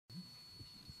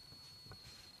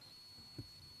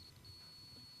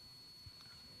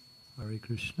Hare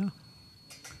Krishna.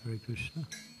 Hare Krishna.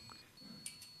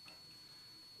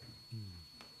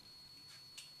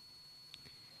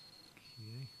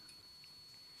 Okay.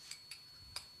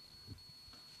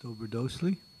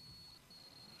 Dobrodosli.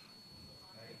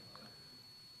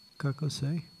 Kako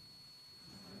se?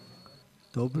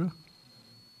 Dobro?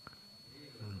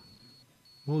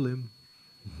 Molim.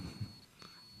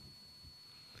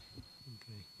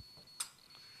 Okay.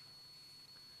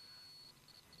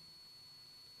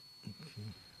 Okay.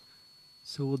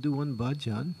 So we'll do one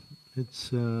bhajan.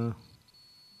 It's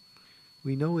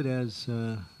we know it as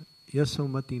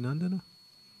Yasomati Nandana.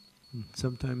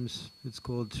 Sometimes it's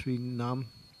called Sri Nam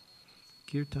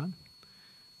Kirtan.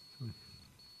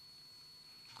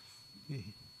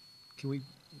 Can we?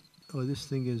 Oh, this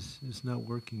thing is not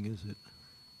working, is it?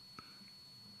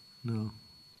 No.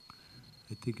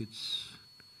 I think it's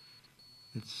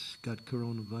got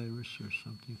coronavirus or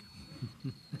something.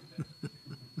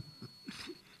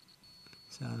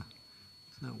 It's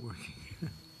not working.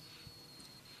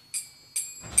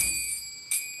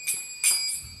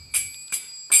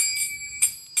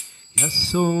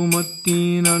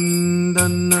 Yasomati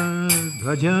Nandana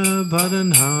Braja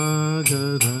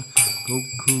Bharanagara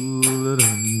Gokula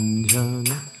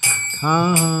Ranjana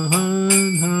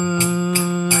Khana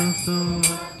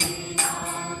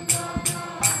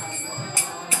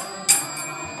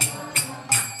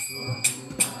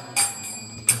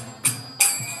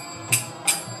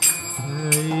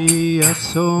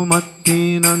Yasomati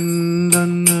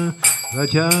Nandana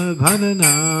Raja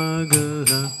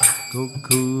Bharanagara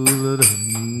Gokula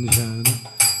Ranjana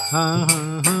Khana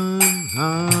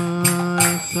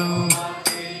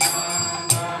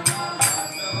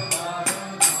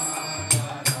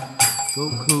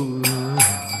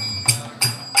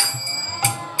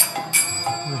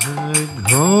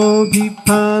Gopi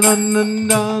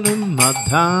Paranandanam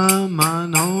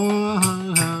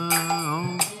Madhamanohara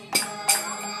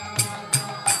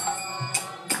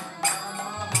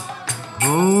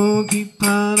Gopi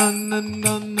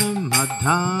Paranandanam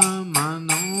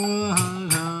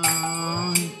Madhamanohara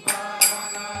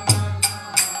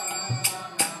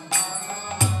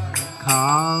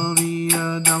Kaliya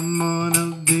Dhammana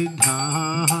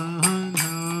Vidhana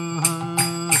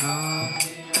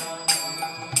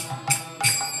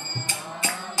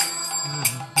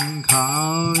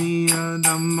Kaliya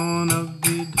Dhammana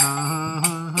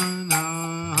Vidhana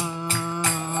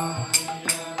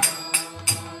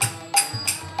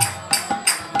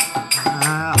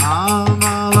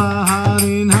Amala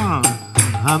Harina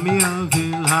Hamya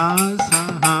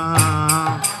Vilhasaha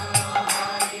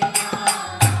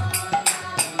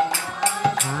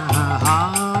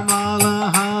Amala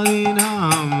Harina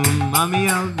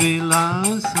Hamya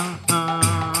Vilhasaha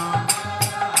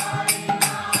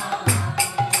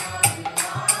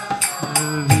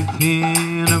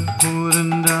Vikina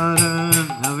Purandara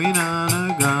Navinana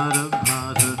Gara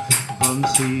Bhara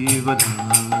Vamsi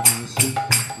Vadhanasi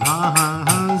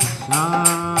Vahasa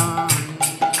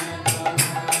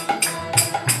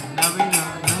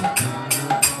Navinana Gara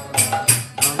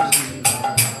Vamsi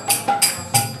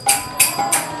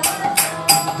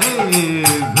Hey,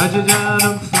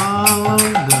 Bhajajanam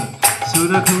Falanda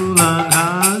Surakulan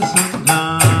Hasana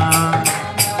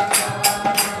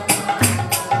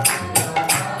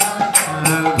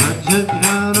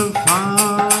Bhajajanam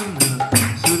Falanda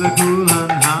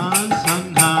Surakulan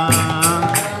Hasana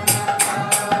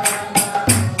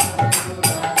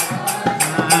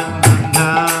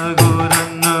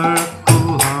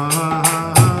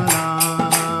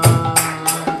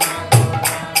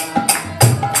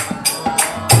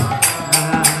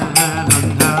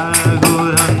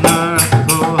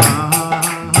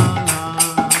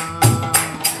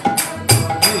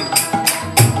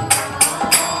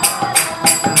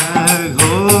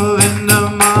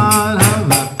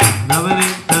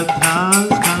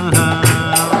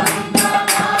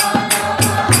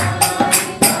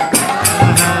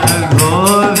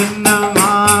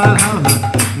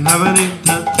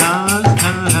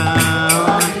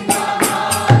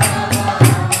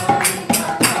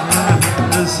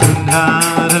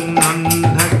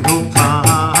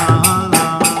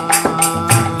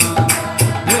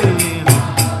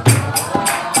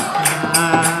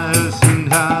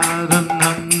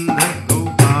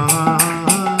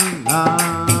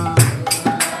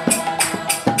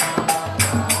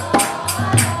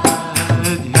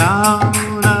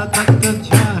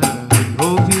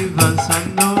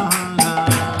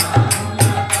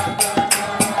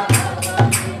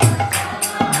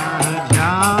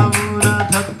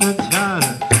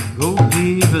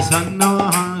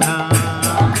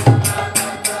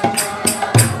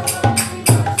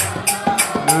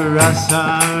Rasa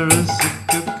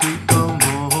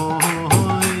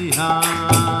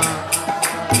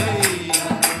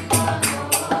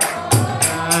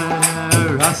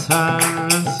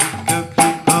Rasika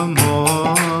Kripa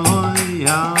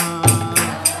Moya.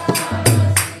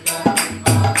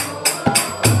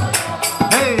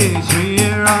 Hey, Sri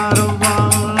Radha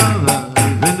Vallabha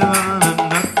Vrindavana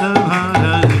Nakta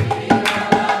Bharani.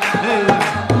 Hey,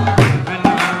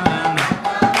 Vrindavana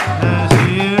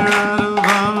Sri Radha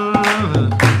Vallabha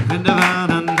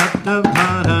Vrindavana Nakta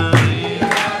Bharani.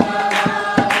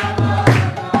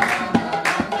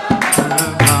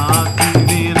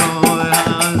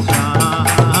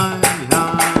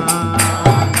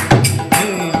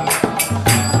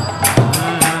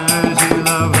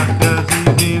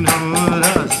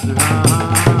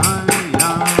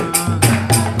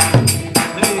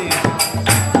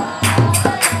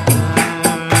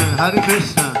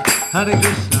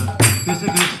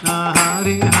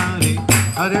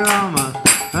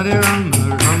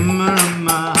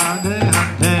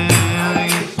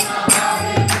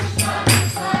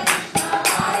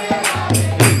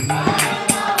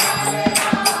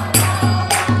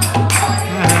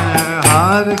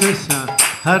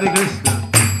 Hare Krishna,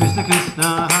 Krishna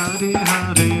Krishna, Hare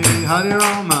Hare, Hare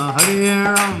Rama,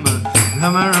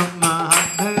 Rama Rama,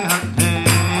 Hare Hare,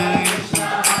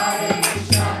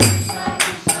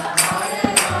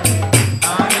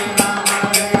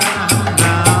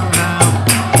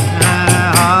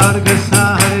 Hare Krishna,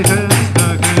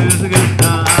 Krishna Krishna,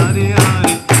 Hare Hare,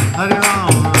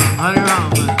 Hare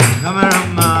Rama, Rama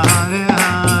Rama,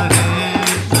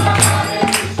 Hare Hare.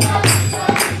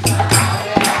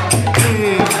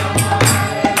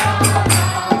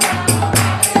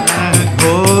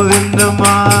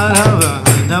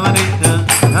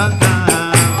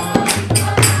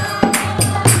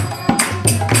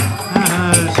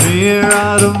 Sri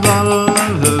Radha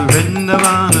Vallabha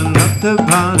Vrindavana Nakta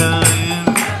Bharani.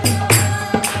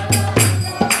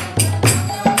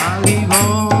 Haribo,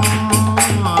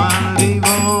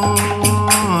 Haribo,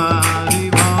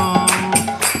 Haribo,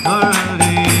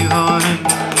 Haribo.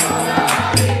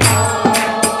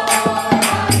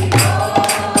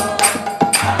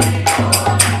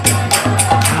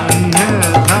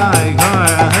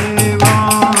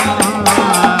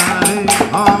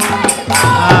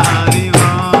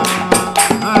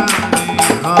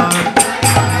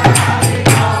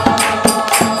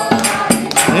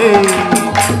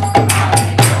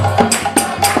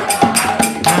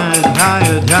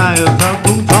 Jaya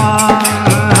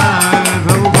Prabhupada,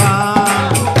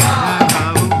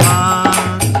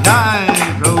 Jaya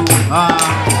Prabhupada,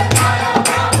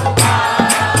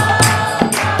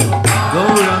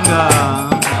 Gauranga,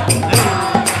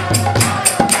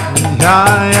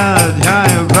 Jaya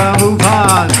Jaya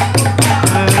Prabhupada,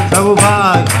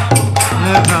 Prabhupada,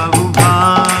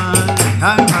 Prabhupada,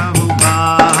 Jaya Prabhupada.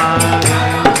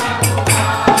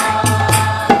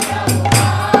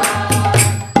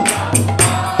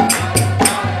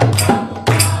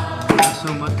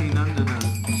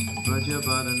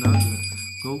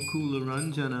 Gokula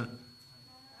Ranjana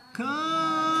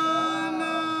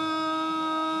Kana.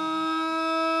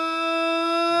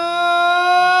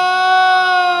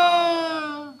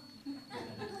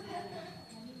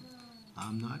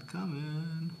 I'm not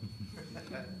coming.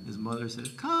 His mother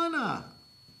said, Kana,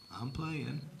 I'm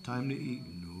playing. Time to eat.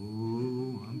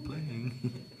 No, I'm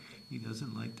playing. He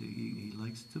doesn't like to eat. He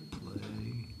likes to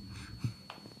play.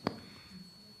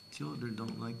 Children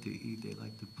don't like to eat. They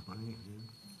like to play. Yeah.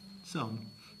 Some.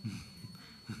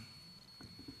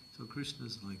 So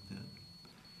Krishna's like that.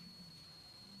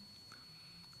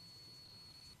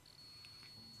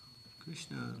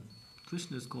 Krishna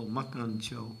is called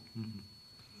Makancho.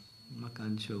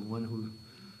 Makancho, one who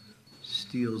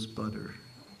steals butter.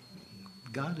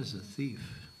 God is a thief.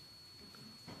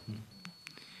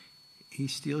 He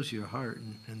steals your heart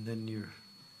and then you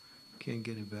can't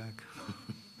get it back.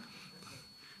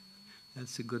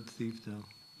 That's a good thief though.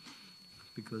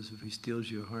 Because if he steals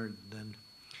your heart, then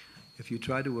if you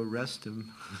try to arrest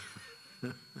him,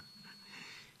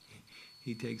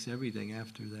 he takes everything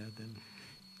after that. Then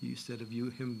instead of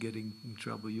him getting in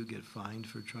trouble, you get fined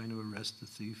for trying to arrest the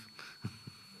thief.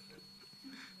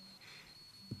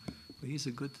 But he's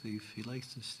a good thief. He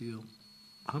likes to steal.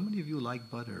 How many of you like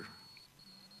butter?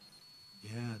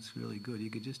 Yeah, it's really good. You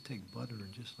could just take butter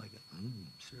and just like,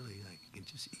 it's really like, you can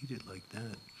just eat it like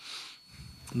that.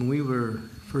 When we were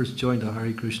first joined the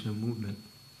Hare Krishna movement,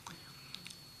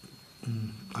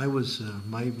 I was,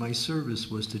 my service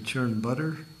was to churn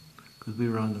butter, because we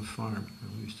were on the farm,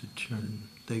 and we used to churn.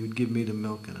 They would give me the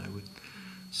milk, and I would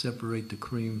separate the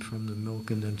cream from the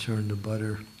milk and then churn the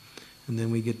butter. And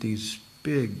then we get these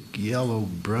big, yellow,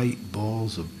 bright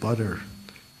balls of butter,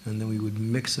 and then we would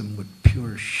mix them with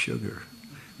pure sugar.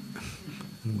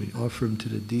 And we offer them to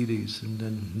the deities, and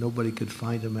then nobody could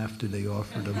find them after they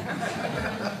offered them.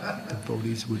 The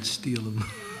devotees would steal them.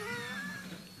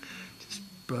 Just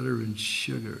butter and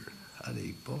sugar.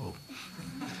 Haribo.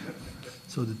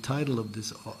 So the title of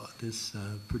this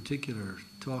particular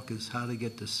talk is How to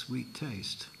Get the Sweet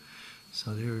Taste.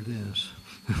 So there it is.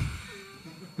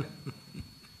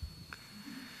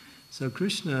 So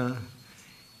Krishna,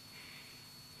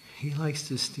 he likes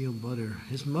to steal butter.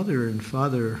 His mother and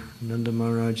father, Nanda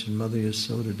Maharaj and Mother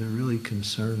Yasoda, they're really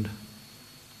concerned.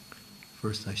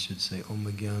 First I should say, Om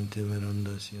Gyan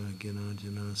Timirandasya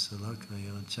Gyanajana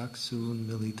Salakaya Chaksun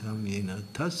Militam Yena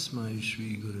Tasmai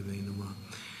Shri Gurave Namah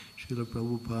Srila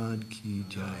Prabhupada Ki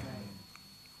Jai.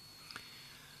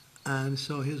 And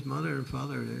so his mother and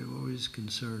father, they were always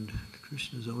concerned.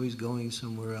 Krishna's always going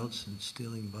somewhere else and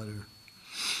stealing butter.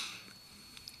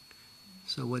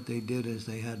 So what they did is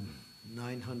they had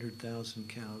 900,000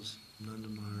 cows, Nanda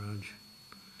Maharaj.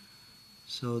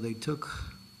 So they took,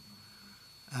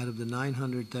 out of the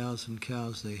 900,000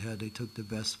 cows they had, they took the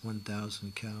best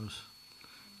 1,000 cows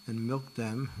and milked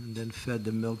them, and then fed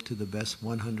the milk to the best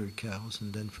 100 cows,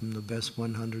 and then from the best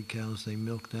 100 cows they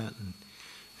milked that and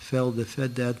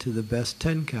fed that to the best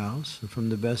 10 cows, and from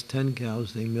the best 10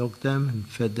 cows they milked them and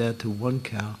fed that to one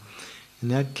cow. And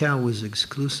that cow was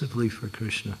exclusively for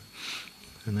Krishna.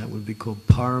 And that would be called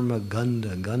Parma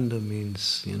Ganda. Ganda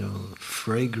means,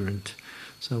 fragrant.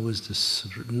 So it was this,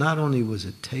 not only was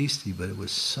it tasty, but it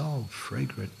was so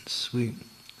fragrant and sweet.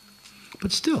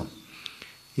 But still,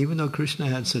 even though Krishna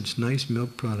had such nice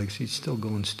milk products, he'd still go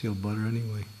and steal butter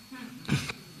anyway.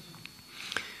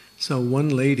 So one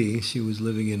lady, she was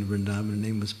living in Vrindavan, her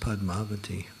name was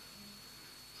Padmavati.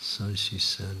 So she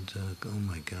said, oh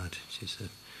my God, she said,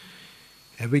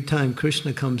 every time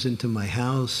Krishna comes into my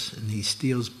house and he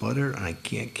steals butter, I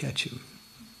can't catch him.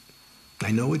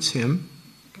 I know it's him,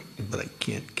 but I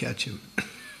can't catch him.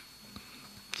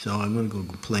 So I'm going to go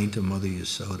complain to Mother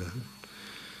Yasoda.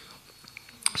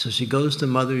 So she goes to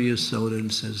Mother Yasoda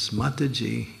and says,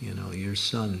 Mataji, your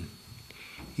son,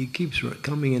 he keeps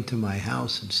coming into my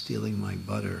house and stealing my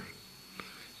butter.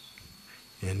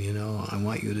 And, I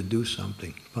want you to do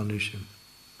something, punish him.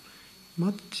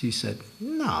 She said,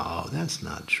 no, that's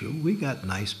not true. We got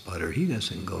nice butter. He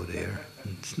doesn't go there.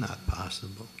 It's not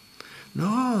possible.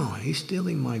 No, he's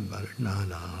stealing my butter. No,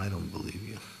 I don't believe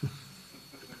you.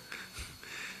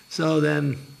 So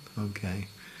then, okay.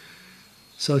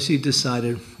 So she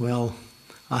decided, well,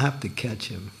 I'll have to catch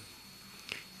him.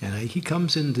 And he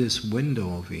comes in this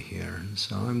window over here, and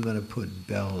so I'm going to put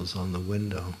bells on the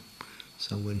window.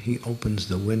 So when he opens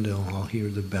the window, I'll hear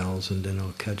the bells, and then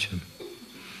I'll catch him.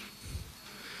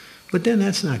 But then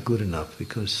that's not good enough,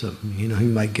 because he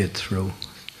might get through.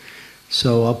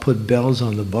 So I'll put bells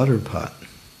on the butter pot.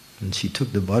 And she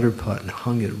took the butter pot and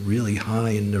hung it really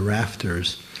high in the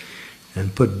rafters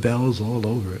and put bells all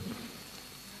over it.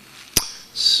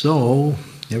 So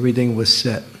everything was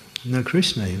set. Now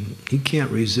Krishna, he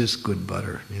can't resist good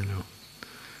butter,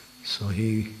 So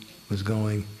he was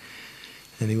going,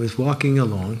 and he was walking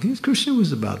along. Krishna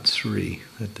was about 3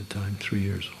 at the time, 3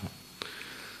 years old.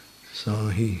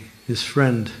 So his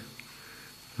friend,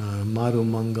 Madhu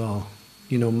Mangal,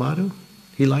 Madhu?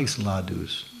 He likes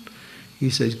ladus.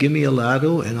 He says, give me a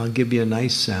ladu and I'll give you a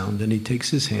nice sound. And he takes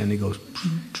his hand, he goes,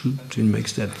 and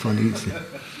makes that funny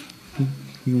thing.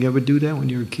 You never do that when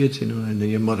you're a kid, and then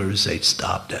your mother would say,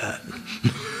 stop that.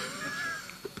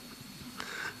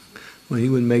 Well, he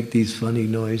would make these funny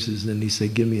noises, and he'd say,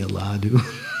 give me a ladu.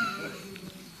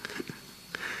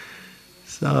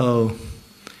 So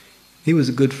he was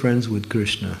good friends with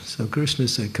Krishna. So Krishna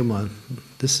said, come on,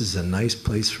 this is a nice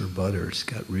place for butter. It's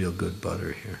got real good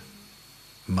butter here.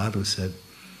 Madhu said,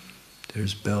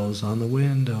 there's bells on the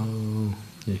window.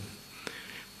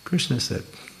 Krishna said,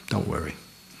 don't worry.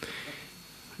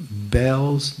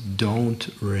 Bells don't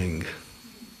ring.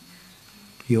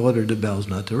 He ordered the bells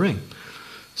not to ring.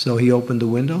 So he opened the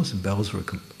windows, the bells were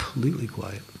completely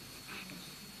quiet.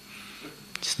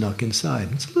 Snuck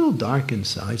inside. It's a little dark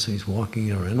inside, so he's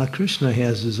walking around. Now Krishna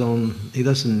has his own, he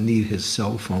doesn't need his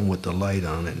cell phone with the light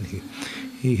on it.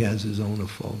 He has his own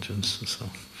effulgence, so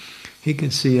he can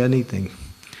see anything.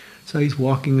 So he's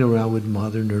walking around with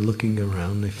Mother, and they're looking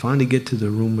around. They finally get to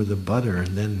the room with the butter,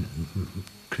 and then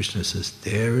Krishna says,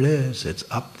 there it is, it's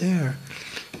up there.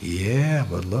 Yeah,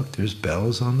 but look, there's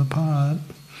bells on the pot.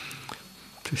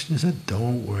 Krishna said,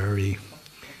 don't worry,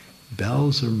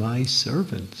 bells are my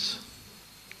servants.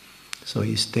 So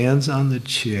he stands on the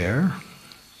chair,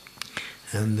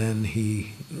 and then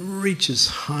he reaches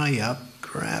high up,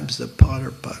 grabs the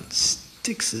butter pot,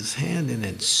 sticks his hand in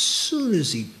it. As soon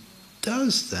as he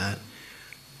does that,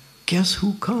 guess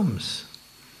who comes?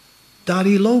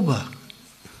 Daddy Loba.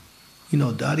 You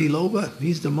know Daddy Loba?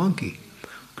 He's the monkey,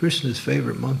 Krishna's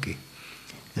favorite monkey.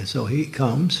 And so he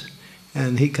comes,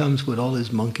 and he comes with all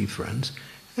his monkey friends,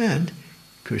 and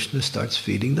Krishna starts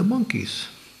feeding the monkeys.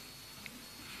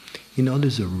 You know,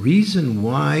 there's a reason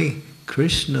why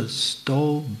Krishna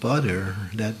stole butter,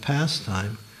 that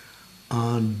pastime,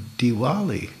 on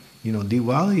Diwali. You know,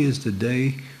 Diwali is the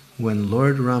day when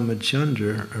Lord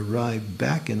Ramachandra arrived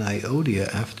back in Ayodhya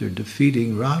after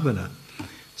defeating Ravana.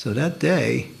 So that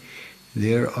day,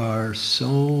 there are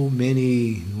so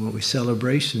many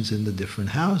celebrations in the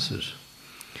different houses.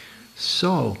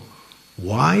 So,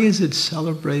 why is it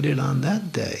celebrated on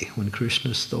that day when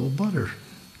Krishna stole butter?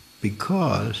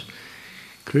 Because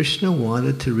Krishna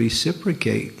wanted to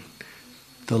reciprocate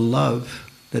the love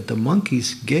that the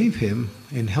monkeys gave him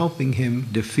in helping him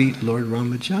defeat Lord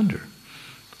Ramachandra.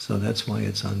 So that's why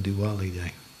it's on Diwali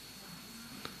Day.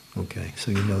 Okay, so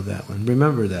you know that one.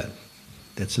 Remember that.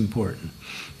 That's important.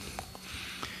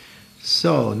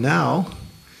 So now,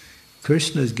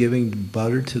 Krishna is giving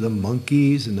butter to the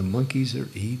monkeys, and the monkeys are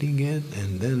eating it,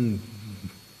 and then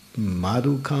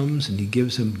Madhu comes and he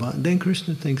gives him butter. Then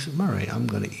Krishna thinks, all right, I'm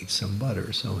going to eat some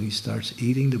butter. So he starts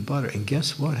eating the butter, and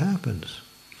guess what happens?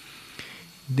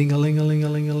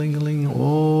 Ding-a-ling-a-ling-a-ling-a-ling-a-ling,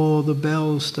 all the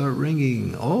bells start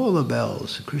ringing, all the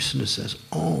bells. Krishna says,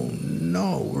 oh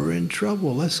no, we're in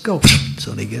trouble, let's go.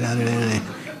 So they get out of there, and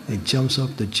he jumps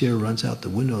up the chair, runs out the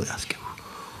window.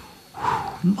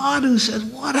 Madhu says,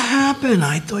 what happened?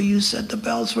 I thought you said the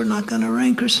bells were not going to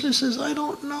ring. Krishna says, I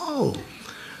don't know.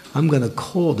 I'm going to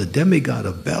call the demigod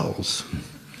of bells.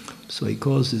 So he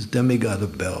calls this demigod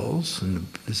of bells, and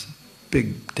this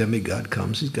big demigod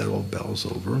comes. He's got all bells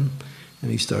over him.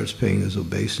 And he starts paying his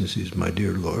obeisance. He says, my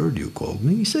dear Lord, you called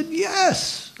me? He said,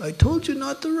 yes, I told you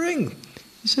not to ring.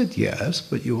 He said, yes,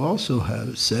 but you also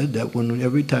have said that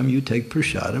every time you take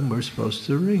prasadam, we're supposed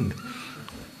to ring.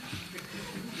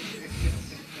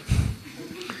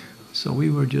 So we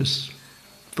were just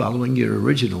following your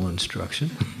original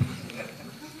instruction.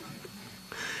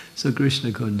 So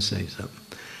Krishna couldn't say something.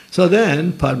 So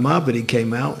then Padmavati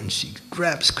came out and she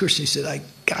grabs Krishna. She said, I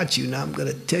got you. Now I'm going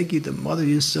to take you to Mother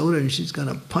Yasoda and she's going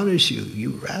to punish you,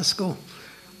 you rascal.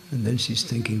 And then she's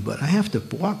thinking, but I have to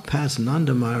walk past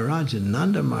Nanda Maharaj. And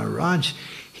Nanda Maharaj,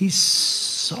 he's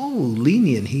so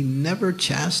lenient. He never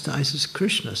chastises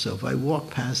Krishna. So if I walk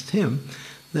past him,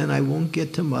 then I won't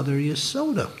get to Mother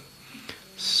Yasoda.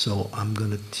 So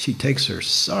she takes her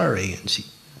sari and she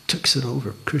tucks it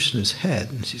over Krishna's head,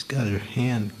 and she's got her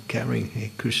hand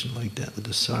carrying Krishna like that with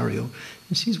the sari, and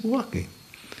she's walking.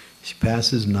 She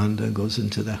passes Nanda, goes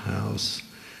into the house,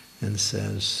 and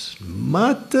says,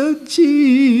 Mataji,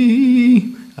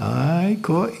 I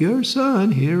caught your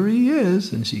son, here he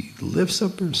is. And she lifts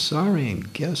up her sari,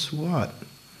 and guess what?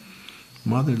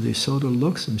 Mother Yasoda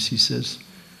looks and she says,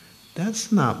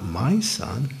 that's not my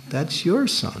son, that's your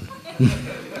son.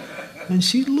 And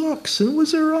she looks, and it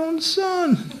was her own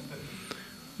son.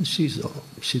 And she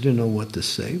didn't know what to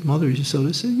say. Mother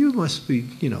Yasoda said, you must be,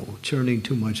 churning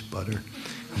too much butter.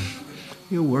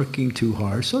 You're working too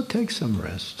hard, so take some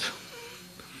rest.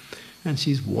 And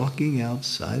she's walking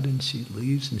outside, and she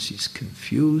leaves, and she's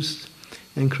confused.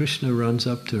 And Krishna runs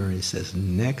up to her, and he says,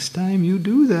 next time you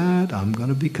do that, I'm going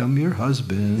to become your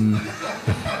husband.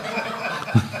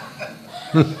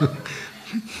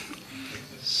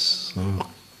 So,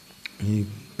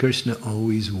 Krishna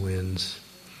always wins.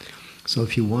 So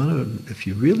if you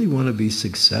really want to be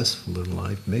successful in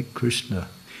life, make Krishna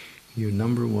your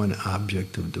number one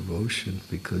object of devotion,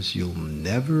 because you'll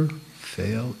never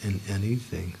fail in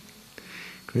anything.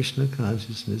 Krishna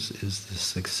consciousness is the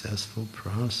successful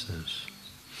process.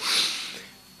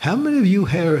 How many of you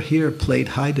here played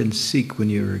hide and seek when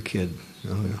you were a kid?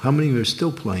 How many of you are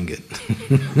still playing it?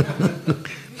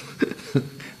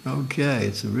 Okay,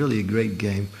 it's really a great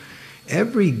game.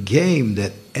 Every game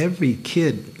that every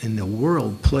kid in the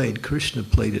world played, Krishna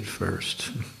played it first.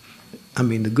 I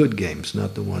mean the good games,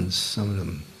 not the ones, some of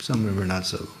them are not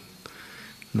so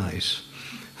nice.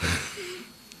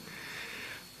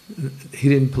 He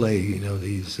didn't play,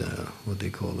 these, what they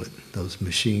call it, those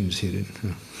machines, he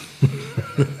didn't,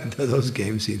 those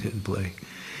games he didn't play.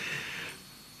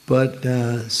 But,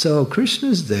 so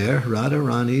Krishna's there,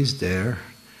 Radharani's there,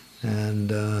 and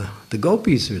the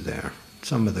gopis are there,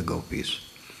 some of the gopis.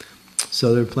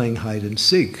 So they're playing hide and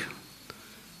seek.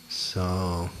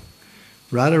 So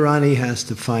Radharani has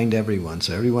to find everyone.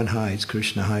 So everyone hides,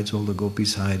 Krishna hides, all the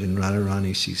gopis hide, and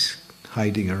Radharani, she's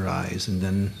hiding her eyes. And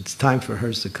then it's time for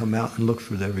her to come out and look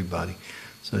for everybody.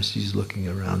 So she's looking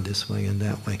around this way and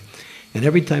that way. And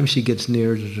every time she gets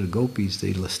near to the gopis,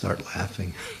 they start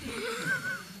laughing.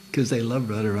 Because they love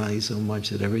Radharani so much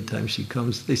that every time she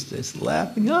comes, they start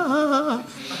laughing. Ah,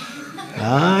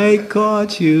 I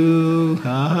caught you.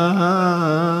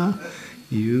 Ah,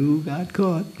 you got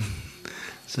caught.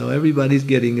 So everybody's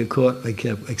getting caught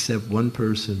except one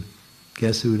person.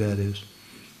 Guess who that is?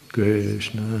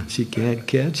 Krishna. She can't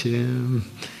catch him.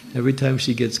 Every time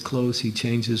she gets close, he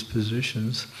changes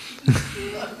positions.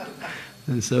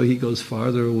 And so he goes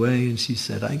farther away, and she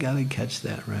said, I got to catch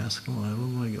that rascal.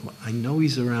 I know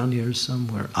he's around here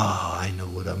somewhere. I know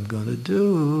what I'm going to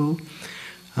do.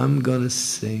 I'm going to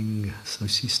sing. So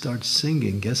she starts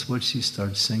singing. Guess what she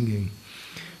starts singing?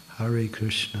 Hare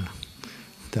Krishna.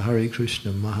 The Hare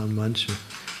Krishna Maha Mantra.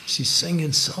 She's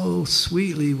singing so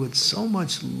sweetly with so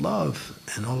much love,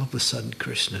 and all of a sudden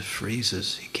Krishna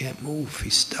freezes. He can't move.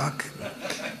 He's stuck.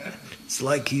 It's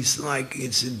like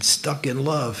it's stuck in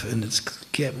love, and it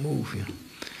can't move. You know?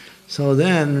 So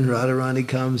then Radharani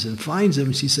comes and finds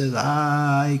him. She says,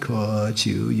 I caught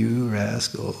you, you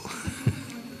rascal.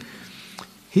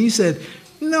 He said,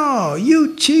 no,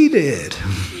 you cheated.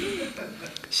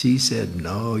 She said,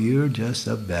 no, you're just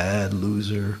a bad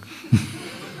loser.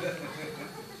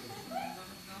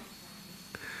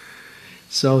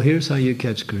 So here's how you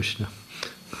catch Krishna.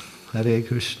 Hare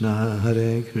Krishna,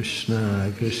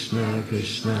 Krishna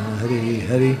Krishna, Hare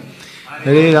Hare,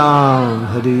 Hare Ram,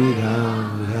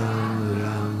 Ram,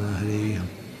 Hare Ram.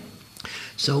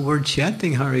 So we're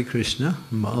chanting Hare Krishna,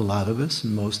 a lot of us,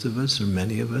 and most of us, or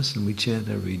many of us, and we chant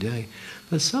every day.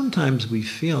 But sometimes we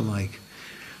feel like,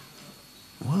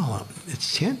 well,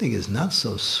 chanting is not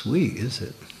so sweet, is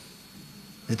it?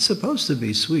 It's supposed to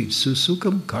be sweet.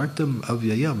 Susukam kartam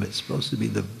avyayam. It's supposed to be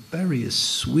the very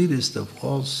sweetest of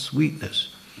all sweetness.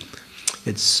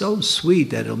 It's so sweet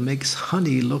that it makes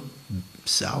honey look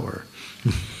sour.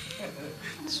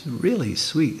 It's really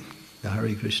sweet, the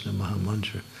Hare Krishna Maha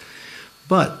Mantra.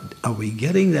 But are we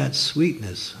getting that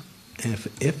sweetness?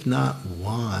 If not,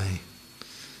 why?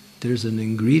 There's an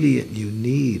ingredient you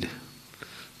need.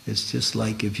 It's just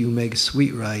like if you make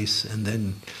sweet rice and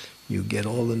then you get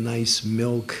all the nice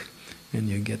milk, and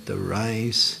you get the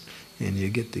rice, and you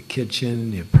get the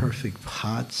kitchen, your perfect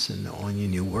pots, and the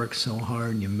onion. You work so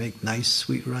hard, and you make nice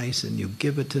sweet rice, and you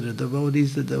give it to the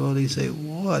devotees. The devotees say,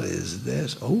 what is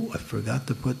this? Oh, I forgot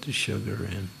to put the sugar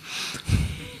in.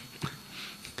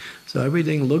 So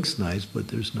everything looks nice, but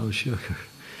there's no sugar.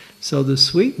 So the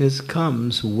sweetness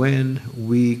comes when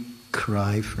we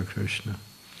cry for Krishna.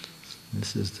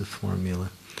 This is the formula.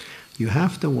 You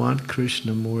have to want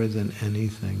Krishna more than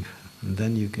anything, and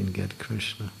then you can get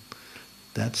Krishna.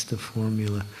 That's the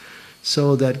formula.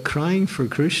 So that crying for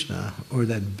Krishna, or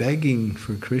that begging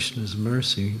for Krishna's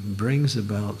mercy, brings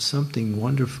about something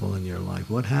wonderful in your life.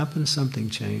 What happens? Something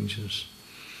changes.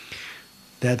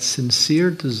 That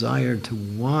sincere desire to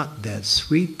want that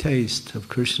sweet taste of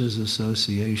Krishna's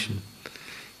association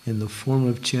in the form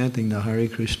of chanting the Hare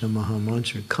Krishna Maha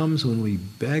Mantra comes when we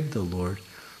beg the Lord,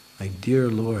 like, dear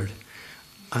Lord,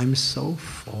 I'm so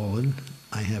fallen,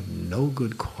 I have no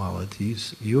good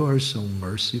qualities, you are so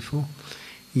merciful,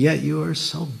 yet you are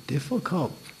so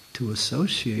difficult to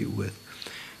associate with.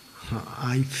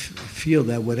 I feel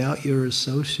that without your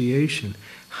association,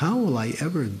 how will I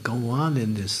ever go on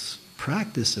in this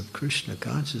practice of Krishna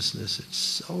consciousness? It's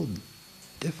so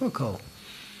difficult.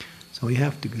 So we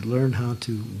have to learn how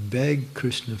to beg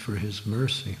Krishna for his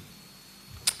mercy.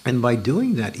 And by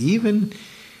doing that, even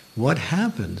what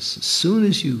happens, as soon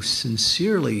as you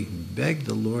sincerely beg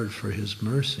the Lord for his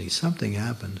mercy, something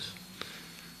happens.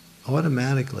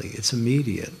 Automatically, it's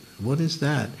immediate. What is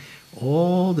that?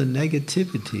 All the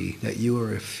negativity that you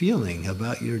are feeling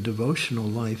about your devotional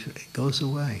life, it goes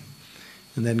away.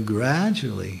 And then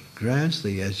gradually,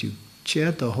 as you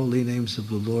chant the holy names of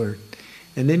the Lord,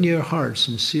 and in your heart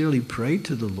sincerely pray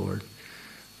to the Lord,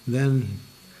 then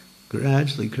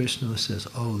gradually Krishna says,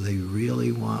 oh, they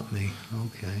really want me.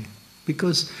 Okay.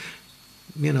 Because,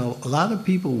 a lot of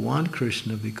people want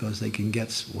Krishna because they can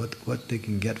get what they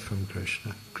can get from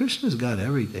Krishna. Krishna's got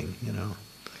everything,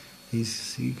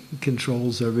 He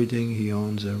controls everything, he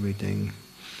owns everything,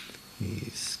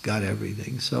 he's got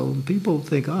everything. So people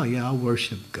think, oh yeah, I'll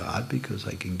worship God because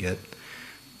I can get,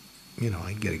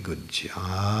 I get a good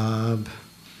job,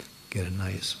 get a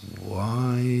nice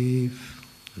wife,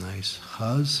 nice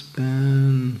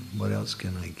husband. What else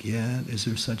can I get? Is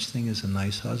there such thing as a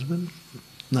nice husband?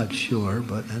 Not sure,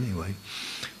 but anyway.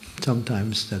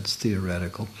 Sometimes that's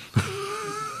theoretical.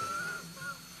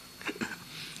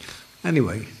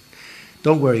 Anyway,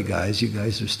 don't worry, guys. You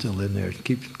guys are still in there.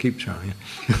 Keep trying.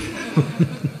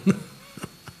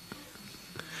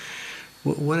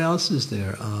 What else is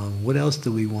there? What else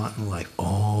do we want in life?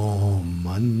 Oh, Oh,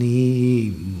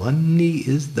 money. Money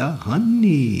is the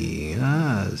honey.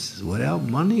 Yes. Without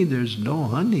money, there's no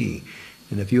honey.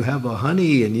 And if you have a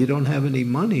honey and you don't have any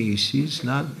money, she's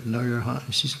no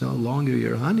longer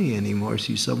your honey anymore.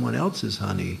 She's someone else's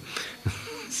honey.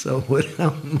 So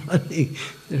without money,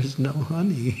 there's no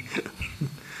honey.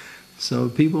 So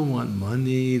people want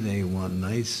money, they want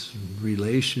nice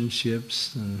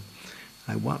relationships, and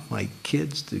I want my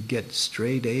kids to get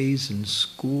straight A's in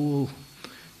school.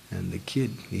 And the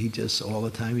kid, he just, all the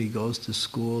time he goes to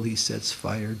school, he sets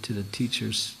fire to the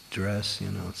teacher's dress,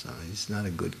 so he's not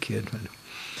a good kid.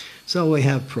 So we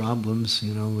have problems,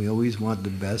 we always want the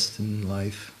best in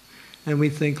life. And we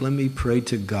think, let me pray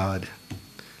to God.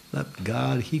 Let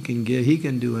God, He can give, He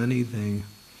can do anything.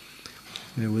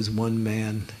 There was one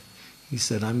man, he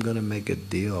said, I'm going to make a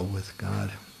deal with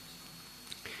God.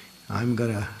 I'm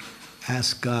going to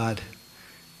ask God,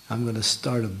 I'm going to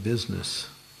start a business.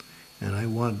 And I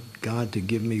want God to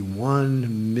give me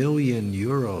 1 million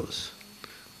euros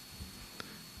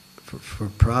for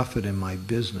profit in my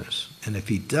business. And if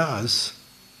He does,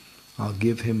 I'll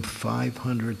give Him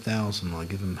 500,000. I'll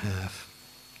give Him half.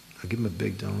 I'll give Him a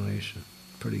big donation.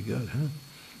 Pretty good, huh?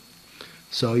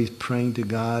 So he's praying to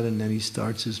God, and then he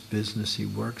starts his business. He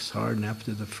works hard, and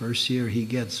after the first year, he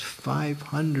gets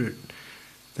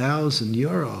 500,000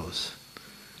 euros.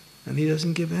 And he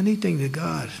doesn't give anything to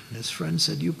God. His friend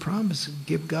said, you promised to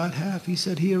give God half. He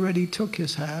said he already took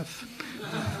his half.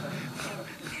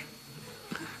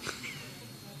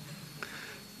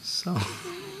 So,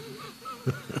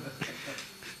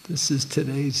 this is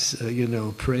today's,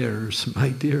 prayers, my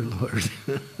dear Lord.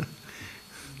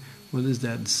 What is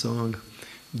that song?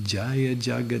 Jaya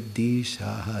Jagadish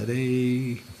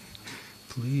Hare.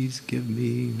 Please give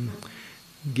me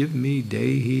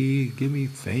Dehi, give me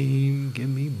fame, give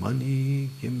me money,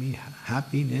 give me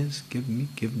happiness, give me.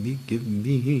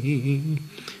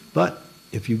 But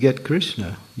if you get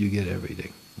Krishna, you get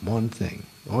everything. One thing.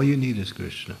 All you need is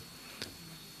Krishna.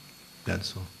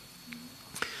 That's all.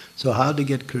 So how to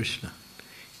get Krishna?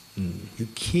 You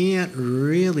can't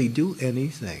really do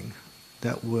anything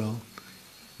that will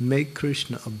make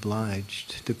Krishna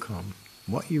obliged to come.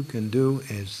 What you can do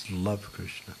is love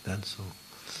Krishna, that's all.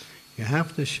 You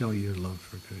have to show your love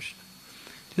for Krishna.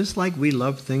 Just like we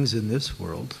love things in this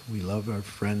world, we love our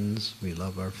friends, we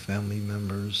love our family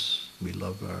members, we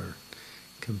love our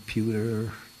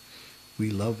computer,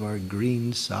 we love our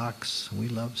green socks, we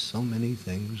love so many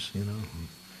things,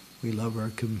 We love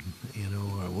our,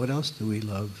 what else do we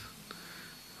love?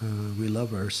 We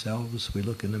love ourselves. We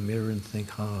look in the mirror and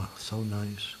think, so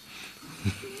nice.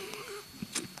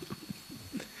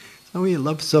 So we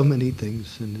love so many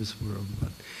things in this world.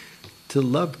 But to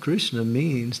love Krishna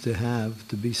means to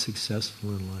be successful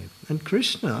in life. And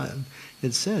Krishna,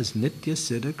 it says, Nitya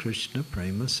Siddha Krishna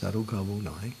Prema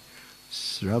Sarukavunai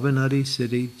Sravanadi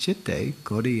Siddhi Chitte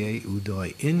Koriye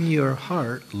Udoy. In your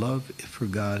heart, love for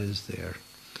God is there.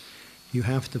 You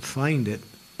have to find it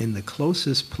in the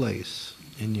closest place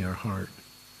in your heart.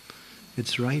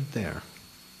 It's right there.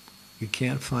 You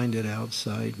can't find it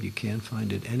outside. You can't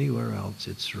find it anywhere else.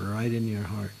 It's right in your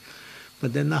heart.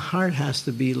 But then the heart has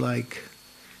to be like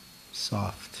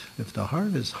soft. If the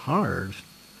heart is hard,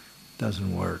 it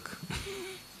doesn't work.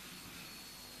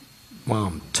 Well,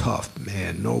 I'm tough,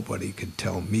 man. Nobody can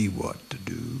tell me what to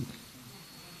do.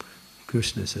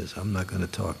 Krishna says, I'm not going to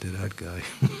talk to that guy.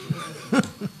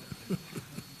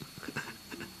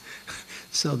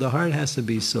 So the heart has to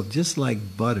be soft, just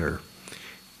like butter.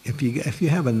 If you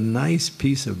have a nice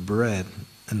piece of bread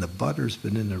and the butter's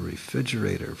been in the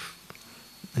refrigerator,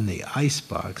 in the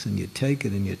icebox, and you take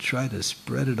it and you try to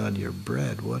spread it on your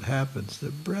bread, what happens?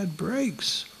 The bread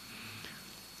breaks.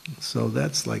 So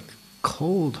that's like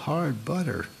cold, hard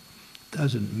butter. It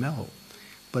doesn't melt.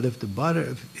 But if the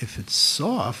butter, if it's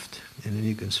soft, and then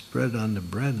you can spread it on the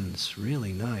bread and it's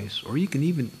really nice, or you can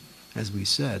even, as we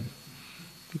said,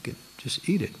 you can just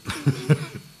eat it.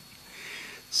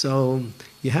 So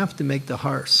you have to make the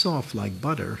heart soft like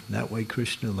butter. That way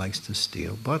Krishna likes to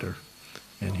steal butter,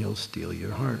 and he'll steal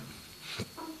your heart.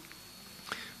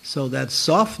 So that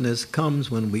softness comes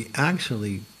when we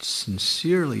actually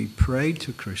sincerely pray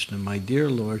to Krishna, my dear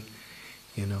Lord,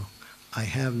 I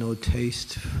have no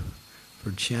taste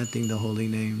for chanting the holy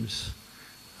names.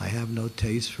 I have no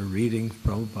taste for reading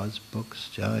Prabhupada's books.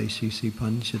 Jai Sisi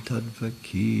Panchatattva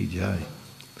Ki Jai.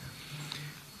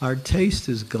 Our taste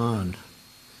is gone.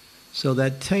 So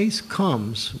that taste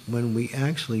comes when we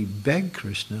actually beg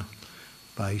Krishna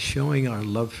by showing our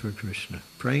love for Krishna,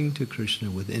 praying to Krishna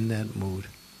within that mood.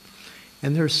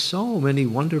 And there's so many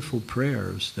wonderful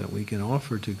prayers that we can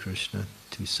offer to Krishna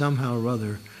to somehow or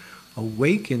other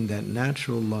awaken that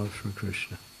natural love for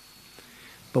Krishna.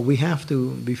 But we have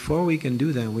to, before we can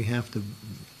do that, we have to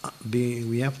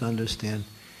understand,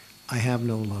 I have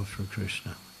no love for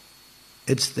Krishna.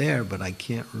 It's there, but I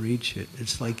can't reach it.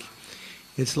 It's like,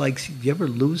 you ever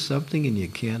lose something and you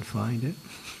can't find it?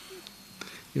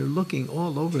 You're looking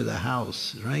all over the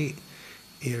house, right?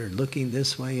 You're looking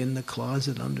this way in the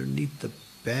closet, underneath the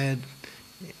bed,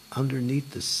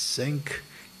 underneath the sink.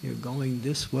 You're going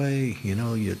this way,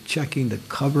 you're checking the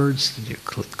cupboards, your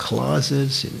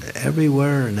closets,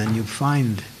 everywhere, and then you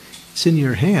find it's in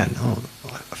your hand. Oh,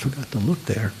 I forgot to look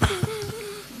there.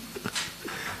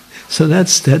 So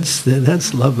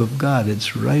that's love of God.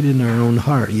 It's right in our own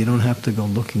heart. You don't have to go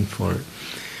looking for it.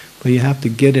 But you have to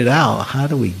get it out. How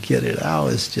do we get it out?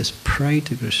 Is just pray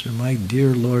to Krishna. My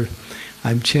dear Lord,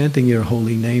 I'm chanting your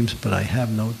holy names, but I have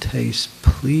no taste.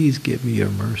 Please give me your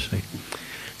mercy.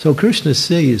 So Krishna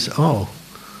sees, oh,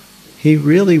 he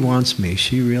really wants me.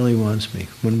 She really wants me.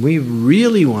 When we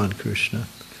really want Krishna,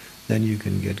 then you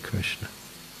can get Krishna.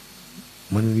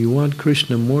 When you want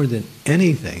Krishna more than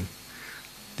anything,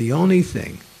 the only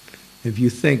thing, if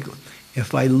you think,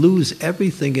 if I lose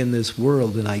everything in this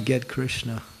world and I get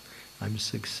Krishna, I'm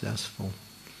successful.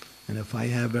 And if I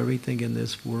have everything in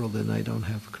this world and I don't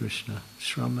have Krishna,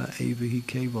 Shrama Evahi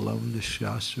Kevalam, the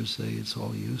Shastras say it's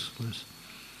all useless.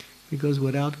 Because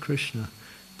without Krishna,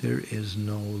 there is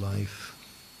no life.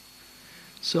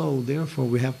 So therefore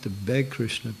we have to beg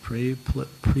Krishna, plead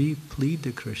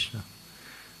to Krishna.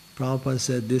 Prabhupada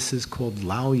said this is called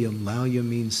lauyam. Lauyam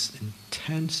means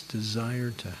intense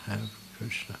desire to have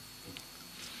Krishna.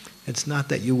 It's not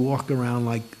that you walk around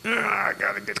like, I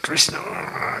gotta get Krishna.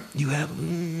 You have,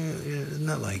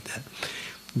 not like that.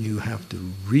 You have to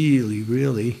really,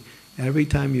 really, every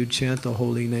time you chant the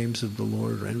holy names of the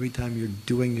Lord, or every time you're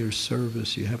doing your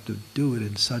service, you have to do it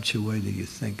in such a way that you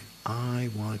think, I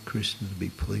want Krishna to be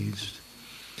pleased.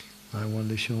 I want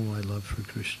to show my love for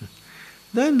Krishna.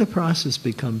 Then the process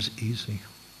becomes easy.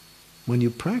 When you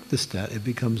practice that, it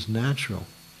becomes natural.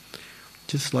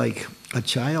 Just like a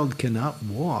child cannot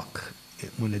walk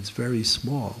when it's very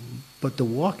small, but the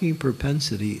walking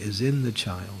propensity is in the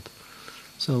child.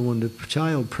 So when the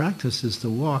child practices to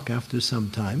walk, after some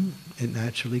time, it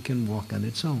naturally can walk on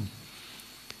its own.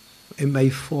 It may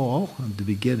fall at the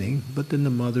beginning, but then the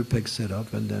mother picks it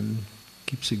up and then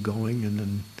keeps it going and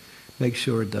then makes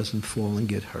sure it doesn't fall and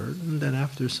get hurt. And then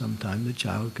after some time, the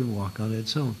child can walk on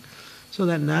its own. So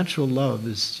that natural love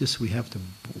is just, we have to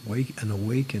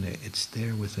awaken it. It's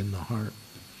there within the heart.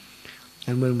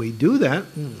 And when we do that,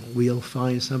 we'll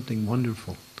find something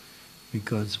wonderful,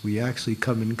 because we actually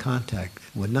come in contact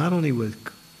with not only with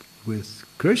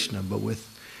Krishna, but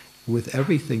with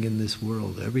everything in this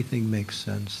world. Everything makes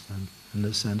sense then, in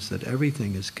the sense that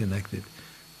everything is connected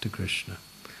to Krishna.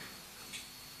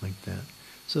 Like that.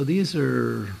 So these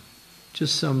are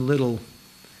just some little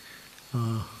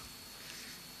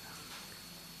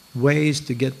ways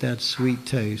to get that sweet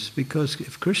taste, because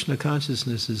if Krishna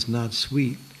consciousness is not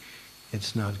sweet,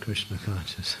 it's not Krishna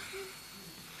conscious.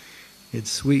 It's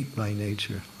sweet by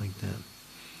nature, like that.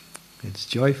 It's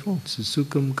joyful,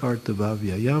 susukham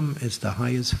kartavavyayam, it's the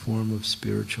highest form of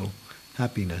spiritual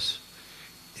happiness.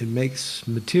 It makes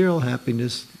material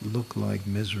happiness look like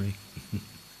misery.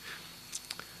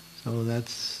 So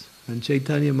that's, when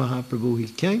Chaitanya Mahaprabhu, he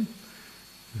came,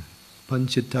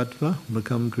 Panchatattva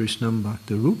Bhakam Krishnam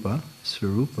Bhakta Rupa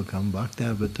Svarupakam Bhakta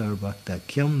Avatar Bhakta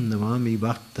Kyam Namami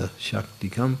Bhakta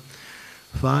Shaktikam.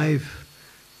 5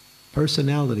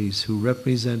 personalities who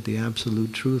represent the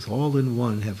absolute truth all in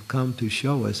one have come to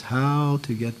show us how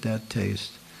to get that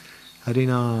taste.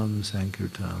 Harinam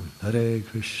Sankirtan, Hare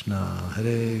Krishna,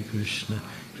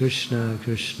 Krishna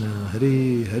Krishna,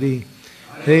 Hare Hare,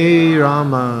 Hare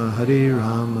Rama,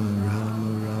 Rama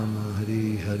Rama,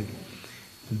 Hare Hare.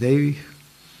 They,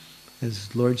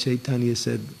 as Lord Chaitanya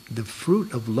said, the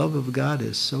fruit of love of God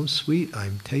is so sweet.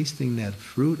 I'm tasting that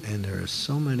fruit, and there are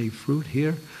so many fruit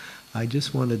here. I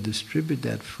just want to distribute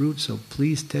that fruit, so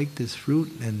please take this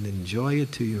fruit and enjoy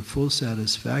it to your full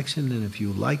satisfaction. And if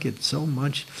you like it so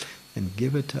much, and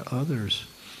give it to others,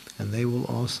 and they will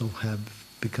also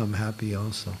become happy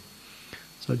also.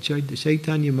 So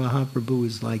Chaitanya Mahaprabhu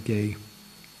is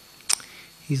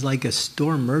he's like a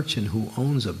store merchant who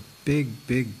owns a big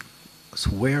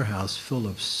warehouse full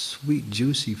of sweet,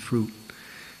 juicy fruit,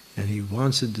 and he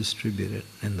wants to distribute it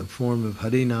in the form of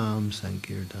Harinam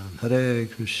Sankirtan. Hare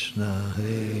Krishna,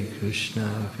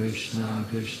 Krishna Krishna,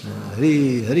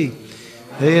 Hare Hare,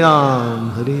 Hare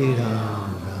Ram, Ram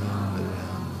Ram,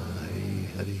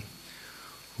 Hare Hare.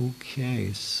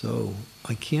 Okay, so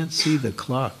I can't see the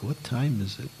clock. What time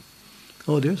is it?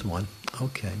 Oh, there's one.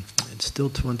 Okay. It's still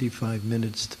 25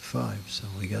 minutes to 5, so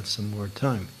we got some more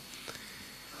time.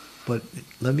 But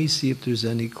let me see if there's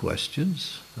any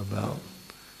questions about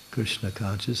Krishna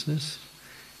consciousness.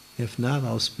 If not,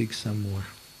 I'll speak some more.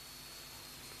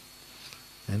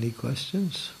 Any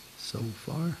questions so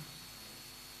far?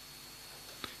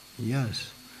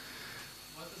 Yes.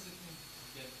 What does it mean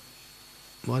to get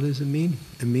Krishna? What does it mean?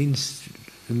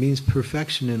 It means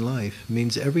perfection in life. It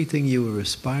means everything you were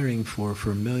aspiring for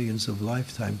millions of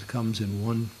lifetimes comes in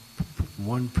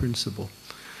one principle.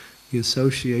 The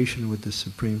association with the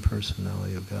Supreme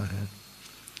Personality of Godhead.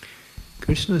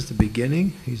 Krishna is the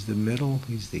beginning, He's the middle,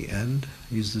 He's the end,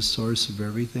 He's the source of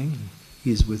everything.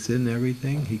 He's within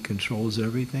everything, He controls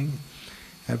everything.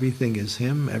 Everything is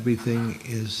Him, everything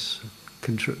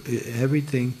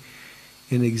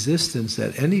in existence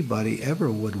that anybody ever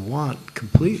would want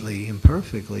completely and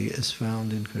perfectly is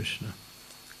found in Krishna.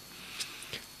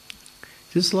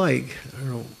 Just like,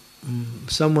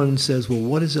 someone says, well,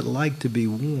 what is it like to be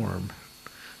warm?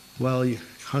 Well,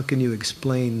 how can you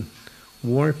explain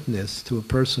warmthness to a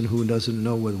person who doesn't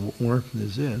know what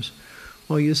warmthness is?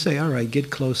 Well, you say, all right,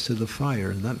 get close to the fire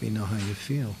and let me know how you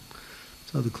feel.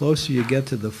 So the closer you get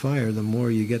to the fire, the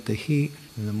more you get the heat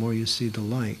and the more you see the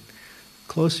light.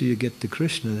 The closer you get to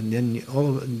Krishna, and then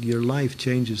your life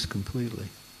changes completely.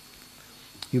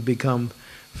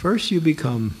 First you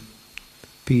become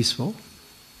peaceful,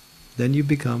 then you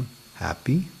become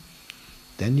happy,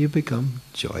 then you become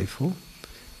joyful,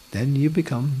 then you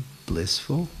become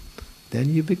blissful,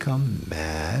 then you become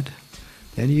mad,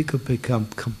 then you could become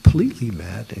completely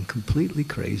mad and completely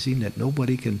crazy and that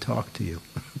nobody can talk to you.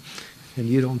 And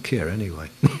you don't care anyway.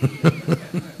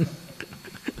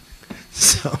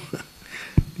 So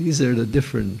these are the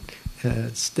different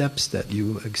steps that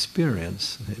you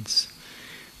experience.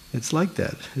 It's like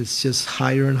that. It's just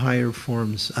higher and higher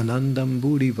forms. Anandam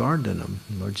Buddhi Vardhanam,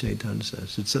 Lord Chaitanya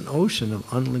says. It's an ocean of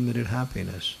unlimited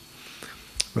happiness.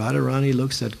 Radharani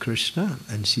looks at Krishna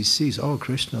and she sees, oh,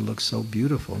 Krishna looks so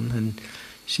beautiful. And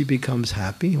she becomes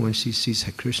happy. When she sees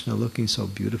Krishna looking so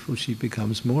beautiful, she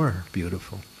becomes more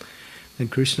beautiful.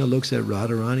 And Krishna looks at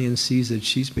Radharani and sees that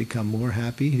she's become more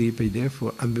happy,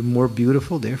 more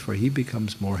beautiful, therefore he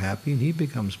becomes more happy and he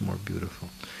becomes more beautiful.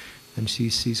 And she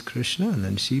sees Krishna and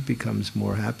then she becomes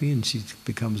more happy and she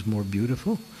becomes more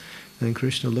beautiful. And then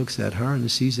Krishna looks at her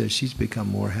and sees that she's become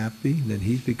more happy, that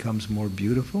he becomes more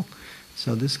beautiful.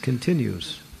 So this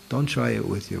continues. Don't try it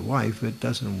with your wife. It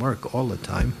doesn't work all the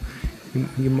time.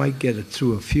 You might get it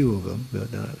through a few of them, but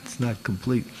it's not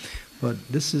complete. But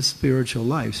this is spiritual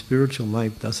life. Spiritual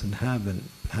life doesn't have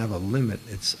a limit.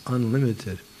 It's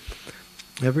unlimited.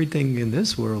 Everything in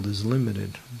this world is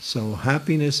limited. So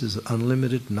happiness is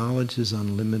unlimited, knowledge is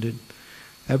unlimited.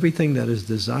 Everything that is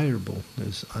desirable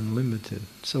is unlimited.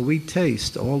 So we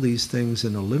taste all these things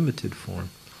in a limited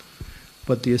form.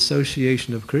 But the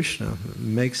association of Krishna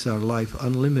makes our life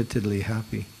unlimitedly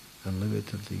happy,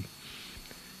 unlimitedly,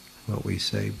 what we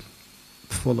say,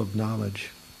 full of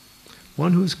knowledge.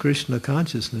 One who's Krishna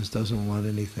consciousness doesn't want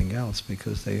anything else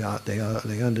because they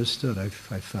understood. I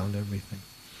found everything.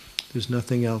 There's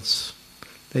nothing else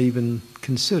they even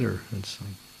consider.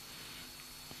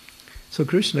 So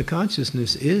Krishna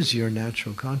consciousness is your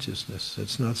natural consciousness.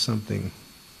 It's not something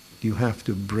you have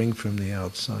to bring from the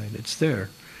outside. It's there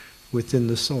within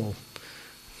the soul.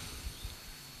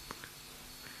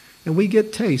 And we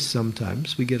get taste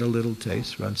sometimes. We get a little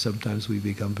taste. Right? Sometimes we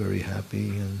become very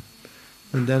happy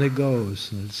and then it goes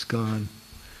and it's gone.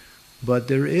 But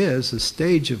there is a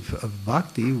stage of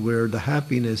bhakti where the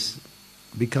happiness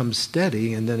becomes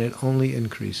steady and then it only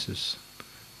increases.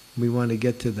 We want to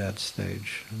get to that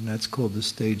stage. And that's called the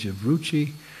stage of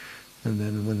ruchi. And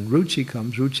then when ruchi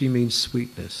comes, ruchi means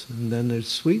sweetness. And then there's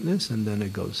sweetness and then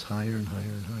it goes higher and higher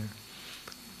and higher.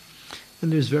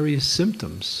 And there's various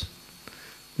symptoms.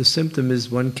 The symptom is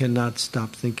one cannot stop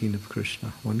thinking of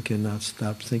Krishna. One cannot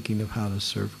stop thinking of how to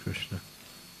serve Krishna.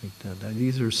 Like that.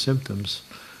 These are symptoms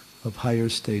of higher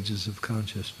stages of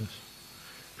consciousness.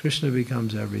 Krishna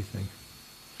becomes everything.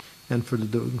 And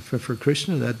for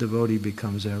Krishna, that devotee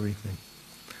becomes everything.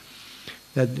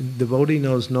 That devotee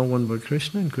knows no one but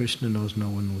Krishna, and Krishna knows no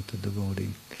one but the devotee.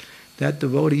 That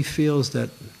devotee feels that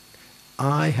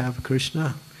I have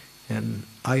Krishna, and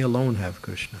I alone have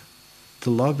Krishna.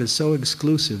 The love is so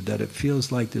exclusive that it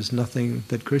feels like there's nothing,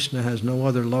 that Krishna has no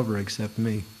other lover except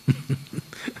me.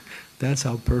 That's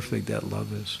how perfect that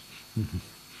love is.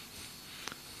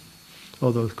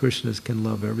 Although Krishnas can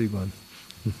love everyone.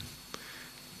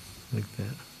 Like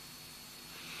that.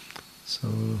 So,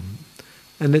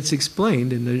 and it's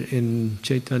explained in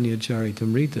Chaitanya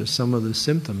Charitamrita, some of the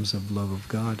symptoms of love of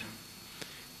God.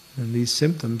 And these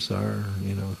symptoms are,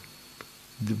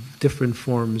 different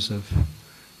forms of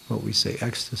what we say,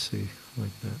 ecstasy,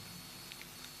 like that.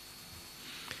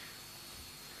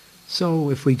 So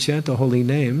if we chant the holy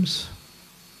names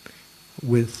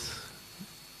with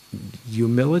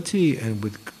humility and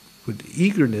with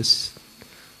eagerness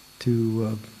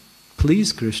to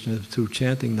please Krishna through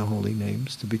chanting the holy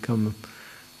names, to become,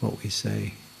 what we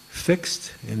say,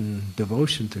 fixed in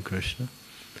devotion to Krishna,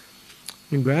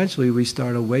 and gradually we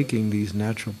start awakening these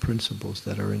natural principles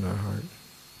that are in our heart.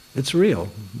 It's real.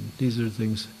 These are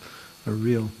things are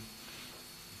real.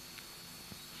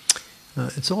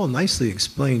 It's all nicely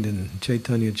explained in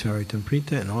Chaitanya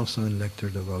Charitamrita and also in Nectar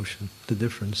Devotion, the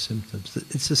different symptoms.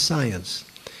 It's a science.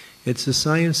 It's the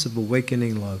science of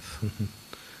awakening love.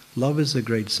 Love is a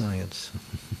great science.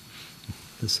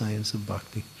 The science of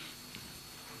bhakti.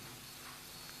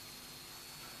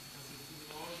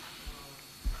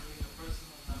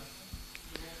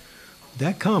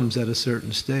 That comes at a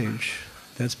certain stage.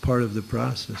 That's part of the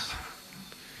process.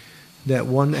 That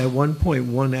at one point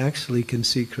one actually can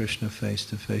see Krishna face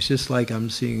to face. Just like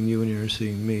I'm seeing you and you're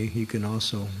seeing me, you can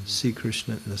also see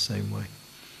Krishna in the same way.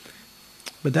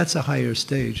 But that's a higher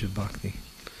stage of bhakti.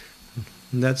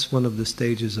 And that's one of the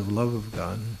stages of love of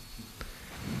God.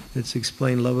 It's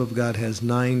explained love of God has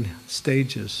 9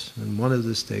 stages, and one of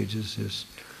the stages is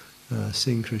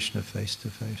seeing Krishna face to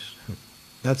face.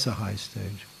 That's a high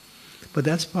stage. But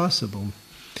that's possible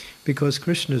because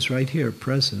Krishna is right here,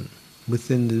 present,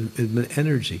 within the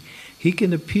energy. He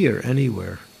can appear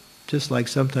anywhere. Just like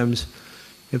sometimes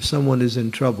if someone is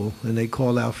in trouble and they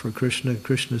call out for Krishna,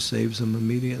 Krishna saves them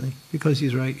immediately. Because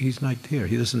he's right here.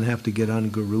 He doesn't have to get on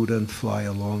Garuda and fly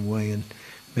a long way and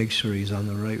make sure he's on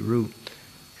the right route.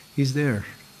 He's there.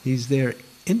 He's there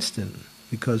instant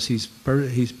because he's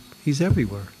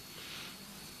everywhere.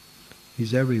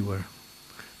 He's everywhere.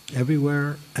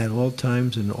 Everywhere, at all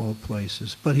times, in all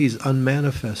places. But he's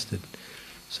unmanifested.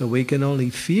 So we can only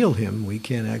feel him, we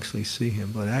can't actually see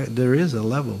him. But there is a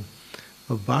level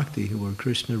of bhakti where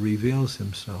Krishna reveals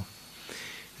himself.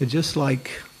 It's just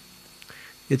like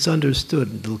it's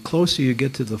understood, the closer you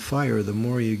get to the fire, the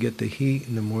more you get the heat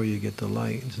and the more you get the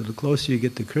light. So the closer you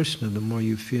get to Krishna, the more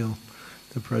you feel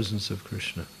the presence of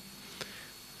Krishna.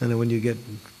 And then when you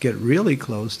get really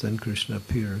close, then Krishna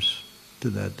appears to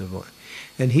that devotee.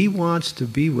 And he wants to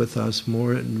be with us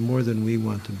more than we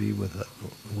want to be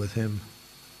with him.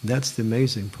 That's the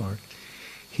amazing part.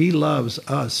 He loves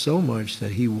us so much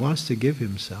that he wants to give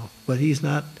himself, but he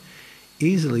doesn't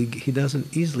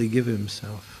easily give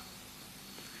himself.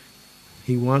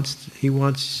 He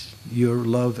wants your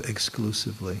love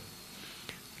exclusively.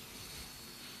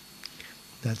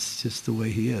 That's just the way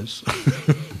he is.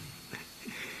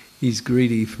 He's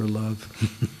greedy for love.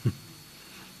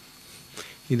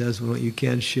 He doesn't want, you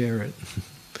can't share it.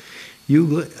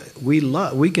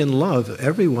 We can love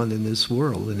everyone in this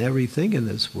world and everything in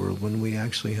this world when we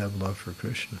actually have love for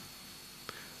Krishna.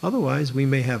 Otherwise, we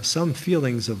may have some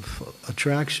feelings of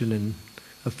attraction and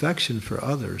affection for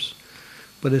others,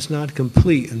 but it's not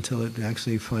complete until it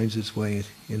actually finds its way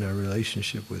in our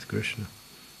relationship with Krishna.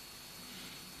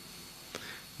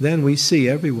 Then we see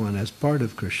everyone as part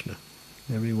of Krishna.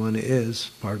 Everyone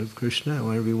is part of Krishna,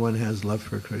 or everyone has love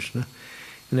for Krishna.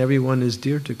 And everyone is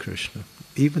dear to Krishna,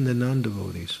 even the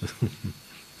non-devotees.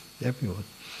 Everyone.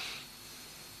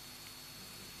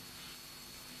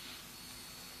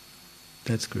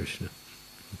 That's Krishna.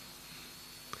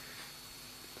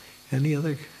 Any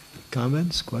other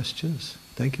comments, questions?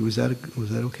 Thank you. Was that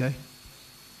okay?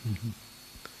 Mm-hmm.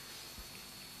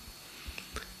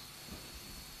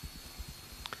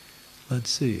 Let's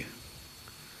see.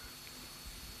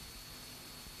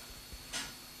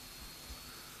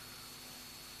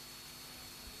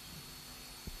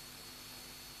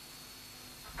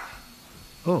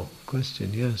 Oh,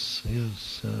 question, yes.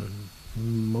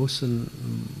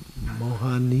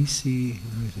 Mohanisi,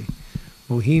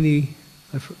 Mohini,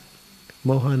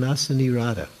 Mohanasini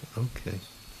Radha. Okay.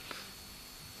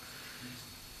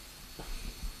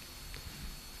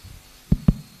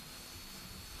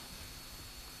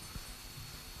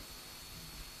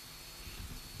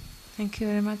 Thank you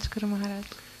very much, Guru Maharaj.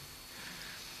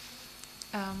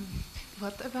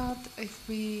 What about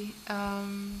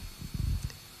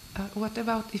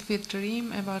if we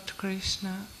dream about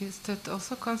Krishna? Is that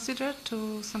also considered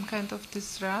to some kind of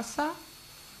this rasa?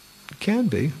 It can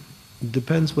be. It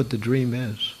depends what the dream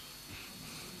is.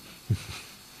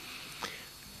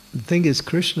 The thing is,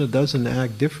 Krishna doesn't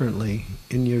act differently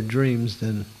in your dreams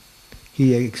than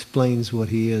he explains what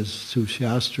he is through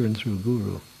Shastra and through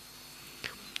Guru.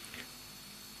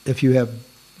 If you have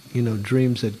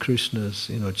dreams that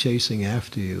Krishna's, chasing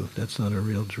after you. That's not a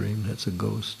real dream, that's a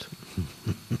ghost.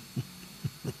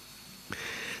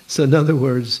 So in other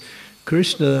words,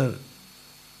 Krishna,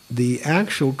 the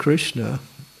actual Krishna,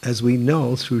 as we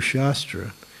know through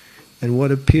Shastra, and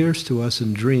what appears to us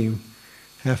in dream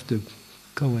have to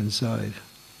coincide.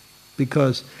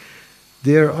 Because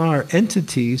there are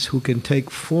entities who can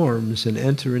take forms and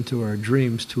enter into our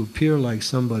dreams to appear like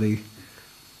somebody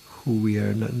who we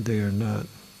are not, they are not.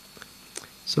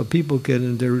 So people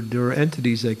can, there are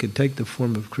entities that can take the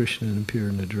form of Krishna and appear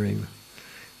in a dream.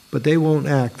 But they won't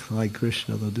act like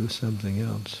Krishna, they'll do something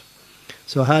else.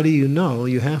 So how do you know?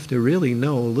 You have to really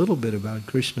know a little bit about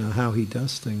Krishna, how he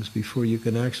does things, before you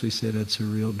can actually say that's a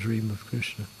real dream of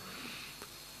Krishna.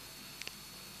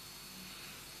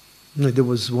 There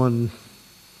was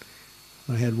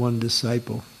I had one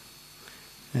disciple,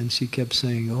 and she kept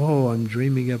saying, "Oh, I'm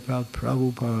dreaming about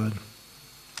Prabhupada.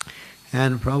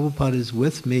 And Prabhupada is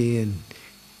with me, and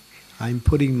I'm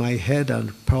putting my head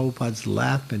on Prabhupada's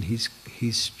lap, and he's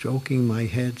stroking my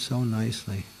head so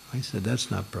nicely." I said,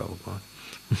 "That's not Prabhupada.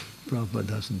 Prabhupada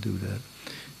doesn't do that."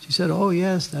 She said, "Oh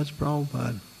yes, that's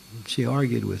Prabhupada." She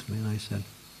argued with me, and I said,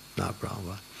 "Not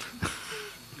Prabhupada."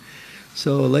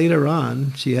 So later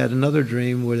on, she had another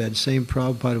dream where that same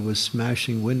Prabhupada was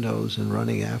smashing windows and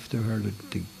running after her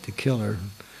to kill her.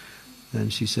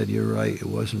 And she said, "You're right, it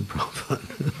wasn't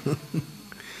Prabhupada."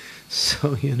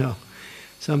 So,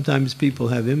 sometimes people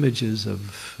have images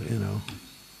of,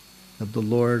 of the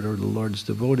Lord or the Lord's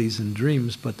devotees in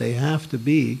dreams, but they have to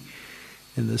be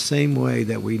in the same way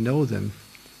that we know them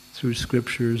through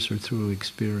scriptures or through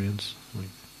experience.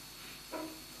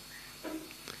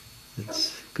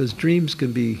 It's because dreams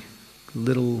can be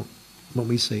little, what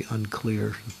we say,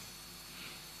 unclear.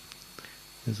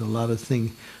 There's a lot of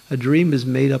things. A dream is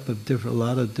made up of a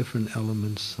lot of different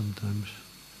elements sometimes.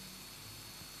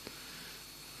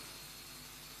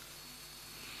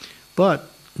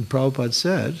 But Prabhupada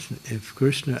said, if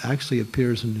Krishna actually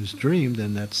appears in his dream,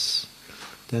 then that's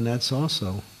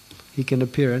also, he can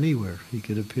appear anywhere. He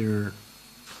could appear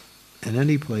in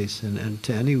any place and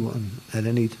to anyone at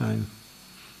any time.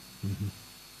 Mm-hmm.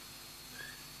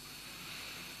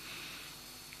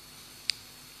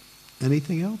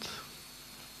 Anything else?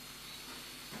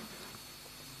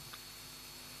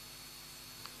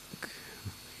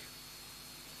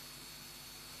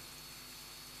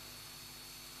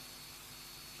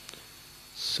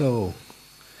 So,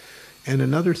 and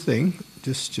another thing,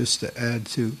 just to add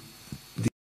to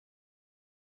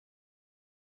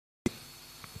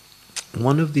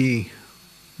one of the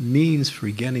means for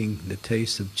getting the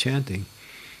taste of chanting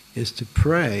is to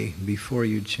pray before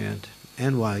you chant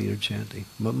and while you're chanting,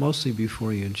 but mostly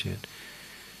before you chant.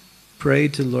 Pray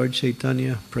to Lord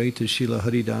Chaitanya, pray to Srila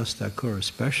Haridas Thakur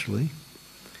especially,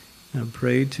 and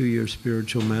pray to your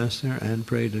spiritual master, and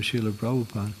pray to Srila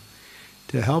Prabhupada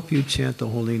to help you chant the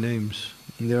holy names.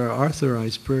 And there are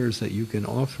authorized prayers that you can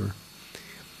offer.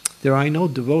 I know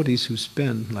devotees who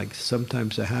spend like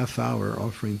sometimes a half hour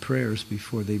offering prayers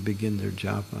before they begin their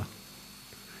japa.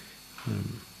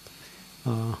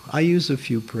 I use a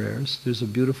few prayers. There's a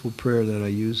beautiful prayer that I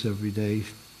use every day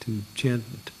to chant,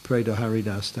 to pray to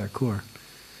Haridas Thakur.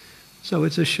 So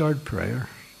it's a short prayer.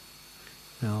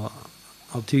 Now,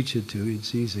 I'll teach it to you,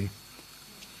 it's easy.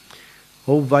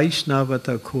 O Vaishnava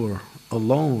Thakur,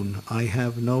 alone I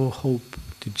have no hope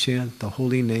to chant the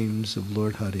holy names of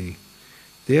Lord Hari.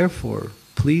 Therefore,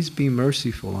 please be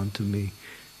merciful unto me,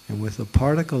 and with a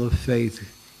particle of faith,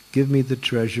 give me the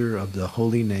treasure of the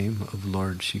holy name of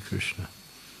Lord Shri Krishna.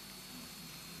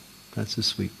 That's a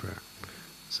sweet prayer.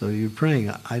 So you're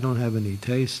praying, I don't have any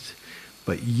taste,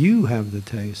 but you have the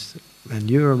taste, and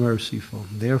you are merciful.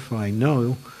 Therefore I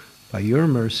know, by your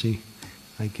mercy,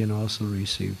 I can also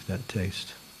receive that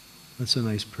taste. That's a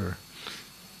nice prayer.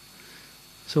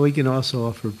 So we can also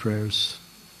offer prayers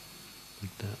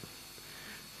like that.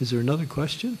 Is there another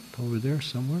question over there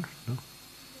somewhere? No?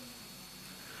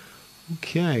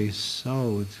 Okay,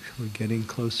 so we're getting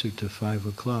closer to 5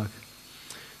 o'clock.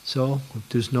 So if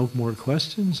there's no more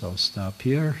questions, I'll stop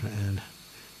here, and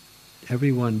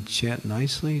everyone chant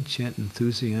nicely, chant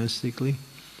enthusiastically,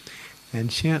 and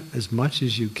chant as much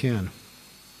as you can.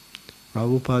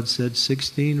 Prabhupada said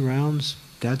 16 rounds,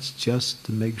 that's just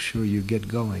to make sure you get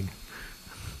going.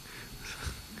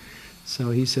 So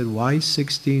he said, why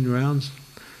 16 rounds?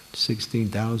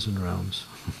 16,000 rounds.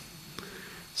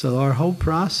 So our whole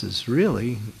process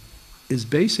really is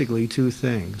basically two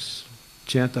things.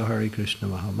 Chant the Hare Krishna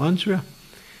Mahamantra,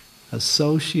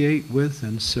 associate with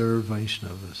and serve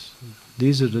Vaishnavas.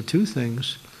 These are the two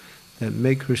things that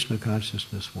make Krishna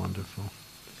consciousness wonderful.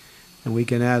 And we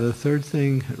can add a third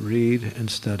thing, read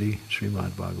and study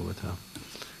Srimad Bhagavatam.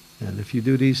 And if you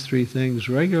do these three things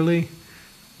regularly,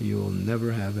 you will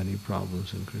never have any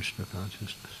problems in Krishna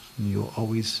consciousness. And you'll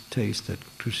always taste that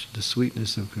the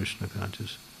sweetness of Krishna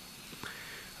consciousness.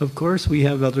 Of course, we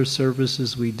have other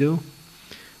services we do,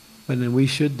 and we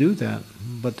should do that.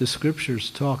 But the scriptures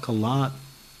talk a lot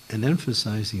and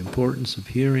emphasize the importance of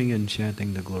hearing and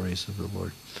chanting the glories of the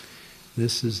Lord.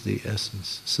 This is the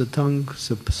essence. Satam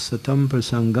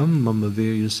prasangam mama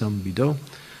virya samvido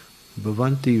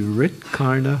bhavanti rit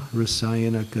karna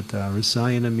rasayana kata.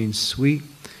 Rasayana means sweet.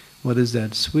 What is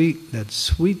that sweet? That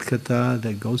sweet kata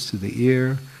that goes to the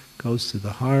ear, goes to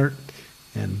the heart,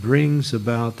 and brings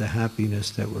about the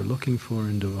happiness that we're looking for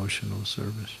in devotional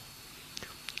service.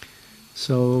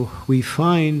 So we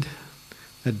find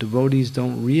that devotees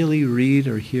don't really read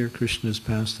or hear Krishna's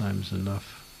pastimes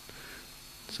enough.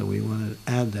 So we want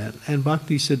to add that. And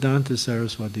Bhakti Siddhanta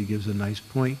Saraswati gives a nice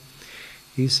point.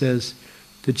 He says,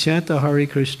 to chant the Hare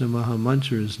Krishna Maha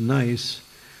Mantra is nice,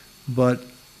 but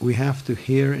we have to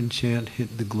hear and chant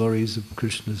the glories of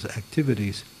Krishna's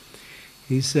activities.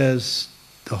 He says,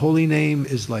 the holy name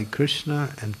is like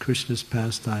Krishna, and Krishna's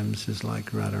pastimes is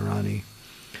like Radharani.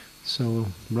 So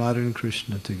Radha and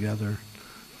Krishna together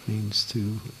means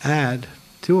to add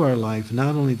to our life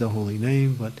not only the holy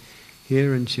name, but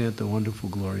hear and chant the wonderful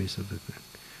glories of it.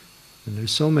 And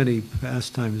there's so many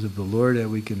pastimes of the Lord that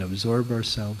we can absorb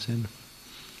ourselves in.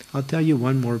 I'll tell you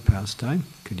one more pastime.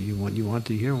 You want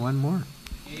to hear one more?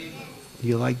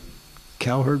 You like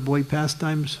cowherd boy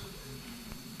pastimes?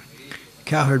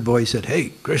 Cowherd boy said,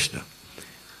 hey, Krishna,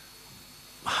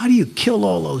 how do you kill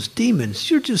all those demons?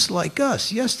 You're just like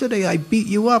us. Yesterday I beat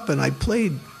you up and I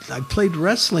played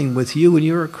wrestling with you and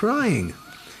you were crying.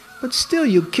 But still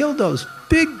you killed those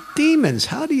big demons.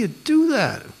 How do you do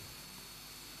that?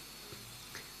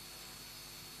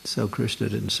 So Krishna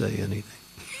didn't say anything.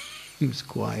 He was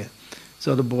quiet.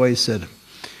 So the boy said,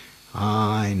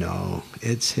 I know,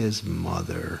 it's his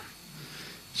mother.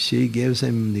 She gives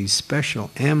him these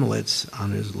special amulets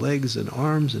on his legs and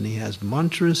arms, and he has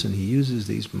mantras, and he uses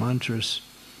these mantras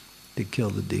to kill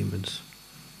the demons.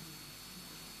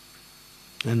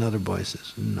 Another boy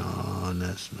says, no,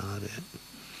 that's not it.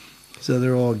 So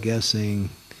they're all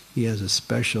guessing. He has a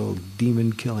special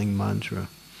demon-killing mantra.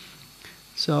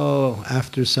 So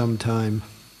after some time,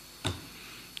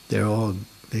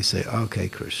 they say, okay,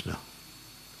 Krishna,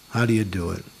 how do you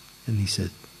do it? And he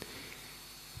said,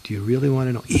 do you really want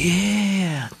to know?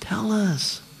 Yeah, tell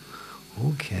us.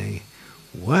 Okay.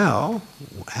 Well,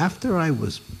 after I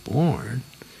was born,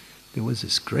 there was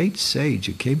this great sage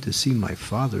who came to see my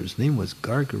father. His name was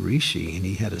Garga Rishi, and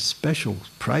he had a special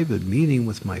private meeting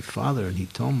with my father, and he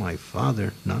told my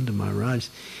father, Nanda Maharaj,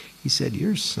 he said,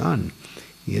 your son,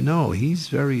 he's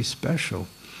very special.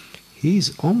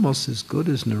 He's almost as good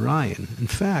as Narayan. In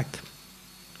fact,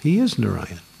 he is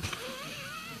Narayan.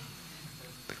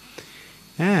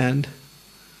 And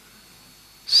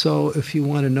so if you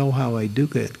want to know how I do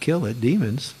kill it,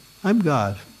 demons, I'm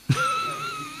God.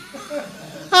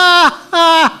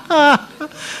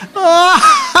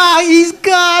 He's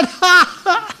God.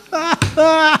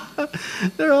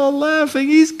 They're all laughing.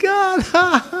 He's God.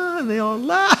 And they all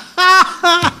laugh.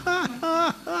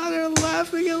 They're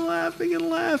laughing and laughing and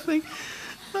laughing.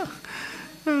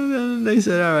 And then they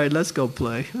said, all right, let's go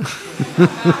play.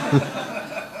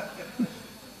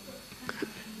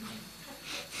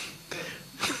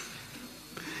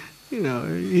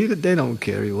 They don't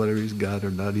care whether he's God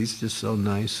or not. He's just so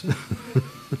nice.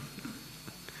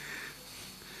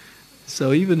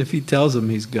 So even if he tells them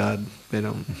he's God, they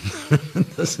don't.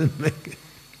 It doesn't make it.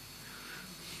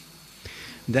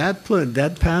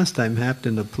 That pastime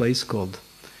happened in a place called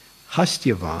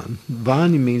Hastyavan.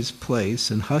 Van means place,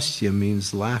 and Hastya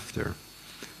means laughter.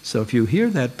 So if you hear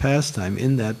that pastime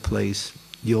in that place,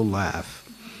 you'll laugh.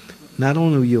 Not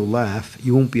only will you laugh,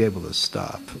 you won't be able to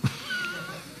stop.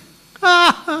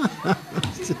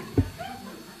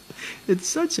 It's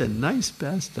such a nice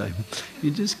pastime.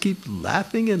 You just keep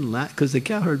laughing and laughing. Because the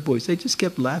cowherd boys, they just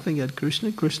kept laughing at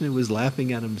Krishna. Krishna was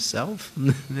laughing at himself.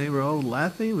 They were all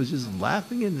laughing. It was just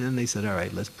laughing. And then they said, all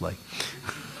right, let's play.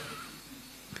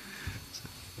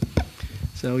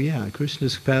 So yeah,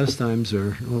 Krishna's pastimes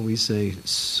are, what we say,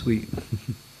 sweet.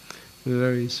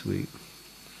 Very sweet.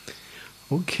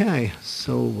 Okay,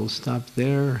 so we'll stop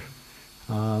there.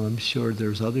 I'm sure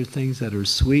there's other things that are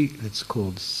sweet. It's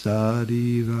called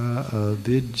Sarira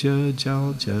Avidya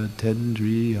Jalja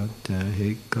Tendriyata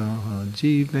Heka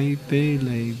Jive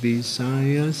Pele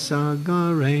Visaya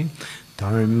Sagare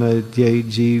Dharmadye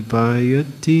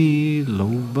Jivayati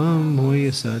Loba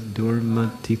Moyasa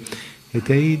Durmati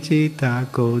Ete jita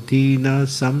kotina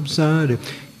samsare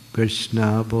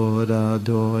Krishna Bora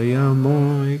Doya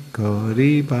Moy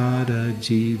Kori Bada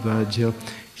Jiva Jo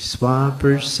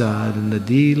Swaprasad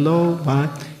Nadilo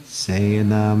Bhat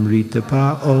Sayanam Rita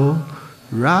Pa O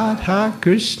Radha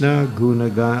Krishna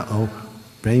Gunaga O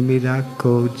Premida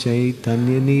Ko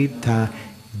Chaitanya Nita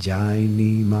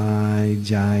Jaini Mai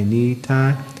Jaini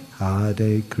Tai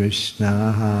Hare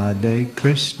Krishna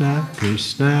Krishna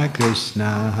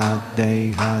Krishna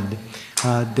Hare Hare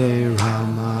Hare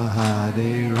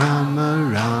Rama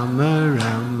Rama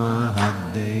Rama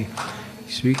Hare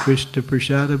Sri Krishna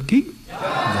Prasadam Ki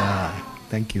Jai.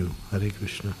 Thank you. Hare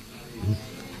Krishna.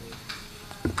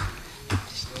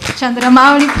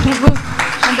 Candramauli Prabhu,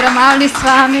 Candramauli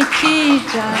Swami Ki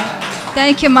Jai.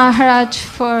 Thank you, Maharaj,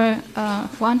 for a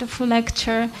wonderful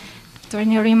lecture. When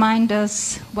you remind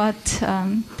us what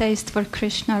taste for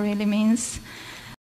Krishna really means.